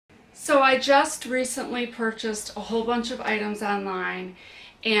So I just recently purchased a whole bunch of items online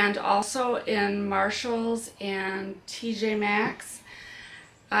and also in Marshalls and TJ Maxx.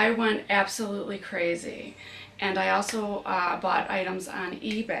 I went absolutely crazy, and I also bought items on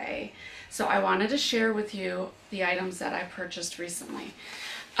eBay. So I wanted to share with you the items that I purchased recently.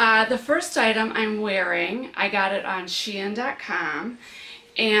 The first item I'm wearing, I got it on Shein.com,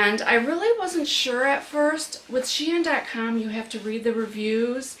 and I really wasn't sure at first. With Shein.com, you have to read the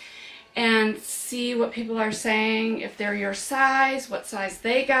reviews and see what people are saying, if they're your size, what size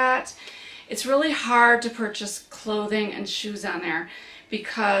they got. It's really hard to purchase clothing and shoes on there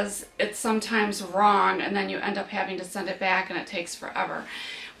because it's sometimes wrong and then you end up having to send it back and it takes forever.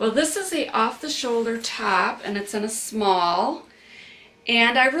 Well, this is a off-the-shoulder top and it's in a small.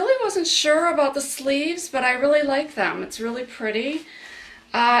 And I really wasn't sure about the sleeves, but I really like them. It's really pretty.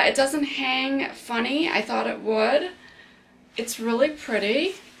 It doesn't hang funny. I thought it would. It's really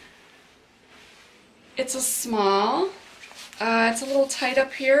pretty. It's a small. It's a little tight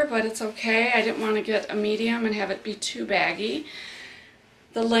up here, but it's okay. I didn't want to get a medium and have it be too baggy.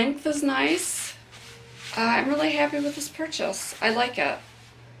 The length is nice. I'm really happy with this purchase. I like it.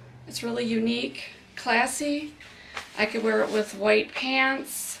 It's really unique, classy. I could wear it with white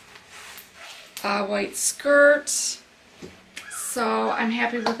pants, white skirt. So I'm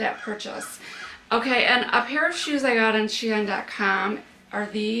happy with that purchase. Okay, and a pair of shoes I got on Shein.com are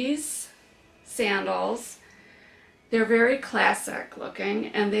these sandals. They're very classic looking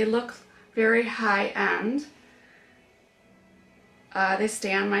and they look very high-end. They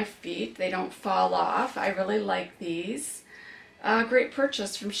stay on my feet. They don't fall off. I really like these. Great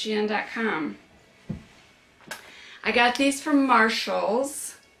purchase from Shein.com. I got these from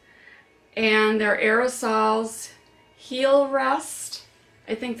Marshalls, and they're aerosols heel rest.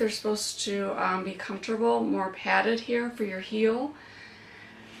 I think they're supposed to be comfortable, more padded here for your heel.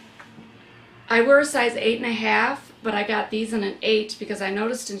 I wear a size 8.5, but I got these in an 8 because I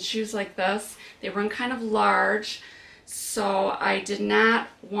noticed in shoes like this, they run kind of large, so I did not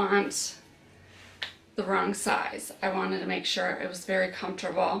want the wrong size. I wanted to make sure it was very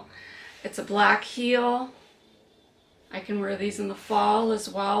comfortable. It's a black heel. I can wear these in the fall as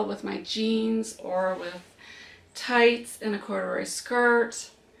well with my jeans or with tights and a corduroy skirt.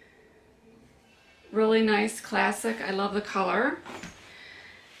 Really nice, classic. I love the color.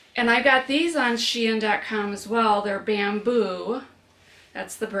 And I got these on Shein.com as well. They're Bamboo.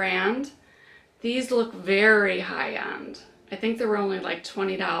 That's the brand. These look very high-end. I think they were only like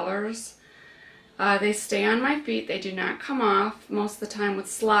 $20. They stay on my feet. They do not come off. Most of the time with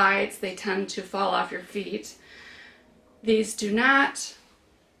slides, they tend to fall off your feet. These do not.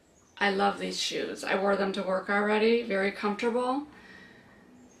 I love these shoes. I wore them to work already. Very comfortable.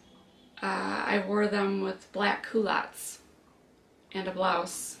 I wore them with black culottes and a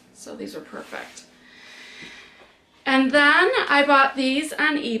blouse, so these were perfect. And then I bought these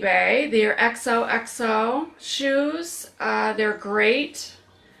on eBay. They're XOXO shoes. They're great.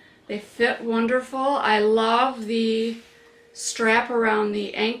 They fit wonderful. I love the strap around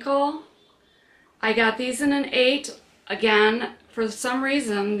the ankle. I got these in an 8. Again, for some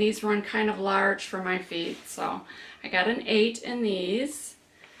reason, these run kind of large for my feet, so I got an 8 in these.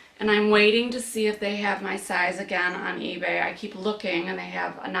 And I'm waiting to see if they have my size again on eBay. I keep looking and they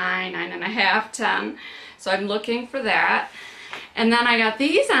have a 9, 9.5, 10. So I'm looking for that. And then I got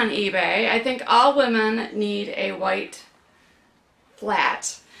these on eBay. I think all women need a white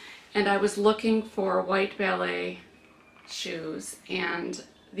flat. And I was looking for white ballet shoes, and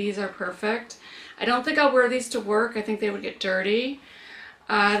these are perfect. I don't think I'll wear these to work. I think they would get dirty.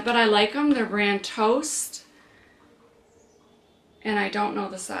 But I like them. They're brand Toast. And I don't know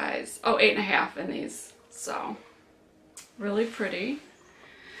the size. Oh, 8.5 in these. So, really pretty.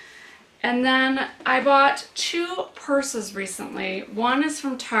 And then I bought 2 purses recently. One is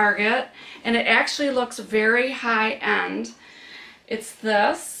from Target, and it actually looks very high-end. It's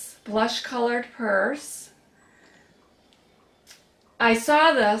this blush-colored purse. I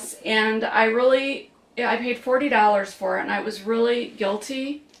saw this, and I paid $40 for it, and I was really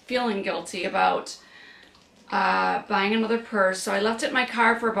feeling guilty about buying another purse. So I left it in my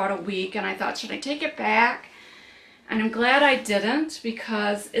car for about a week, and I thought, should I take it back? And I'm glad I didn't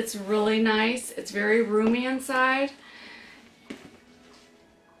because it's really nice. It's very roomy inside.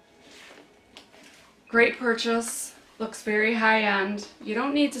 Great purchase. Looks very high-end. You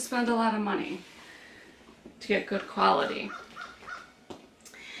don't need to spend a lot of money to get good quality.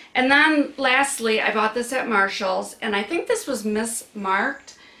 And then lastly, I bought this at Marshalls, and I think this was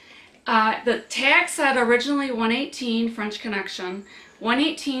mismarked. The tag said originally $118 French Connection,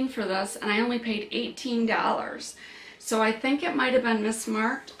 $118 for this, and I only paid $18. So I think it might have been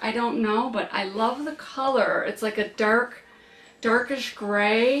mismarked. I don't know, but I love the color. It's like a darkish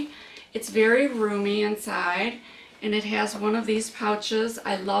gray. It's very roomy inside, and it has one of these pouches.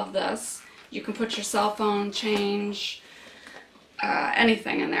 I love this. You can put your cell phone, change,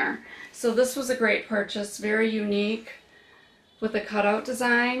 anything in there. So this was a great purchase, very unique with a cutout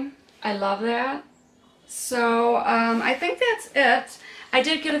design. I love that. So I think that's it. I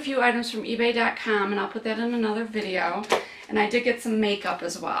did get a few items from eBay.com, and I'll put that in another video. And I did get some makeup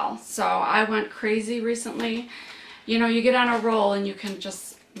as well. So I went crazy recently. You know, you get on a roll and you can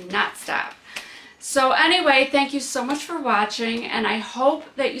just not stop. So anyway, thank you so much for watching, and I hope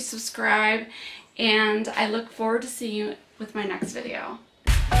that you subscribe, and I look forward to seeing you with my next video.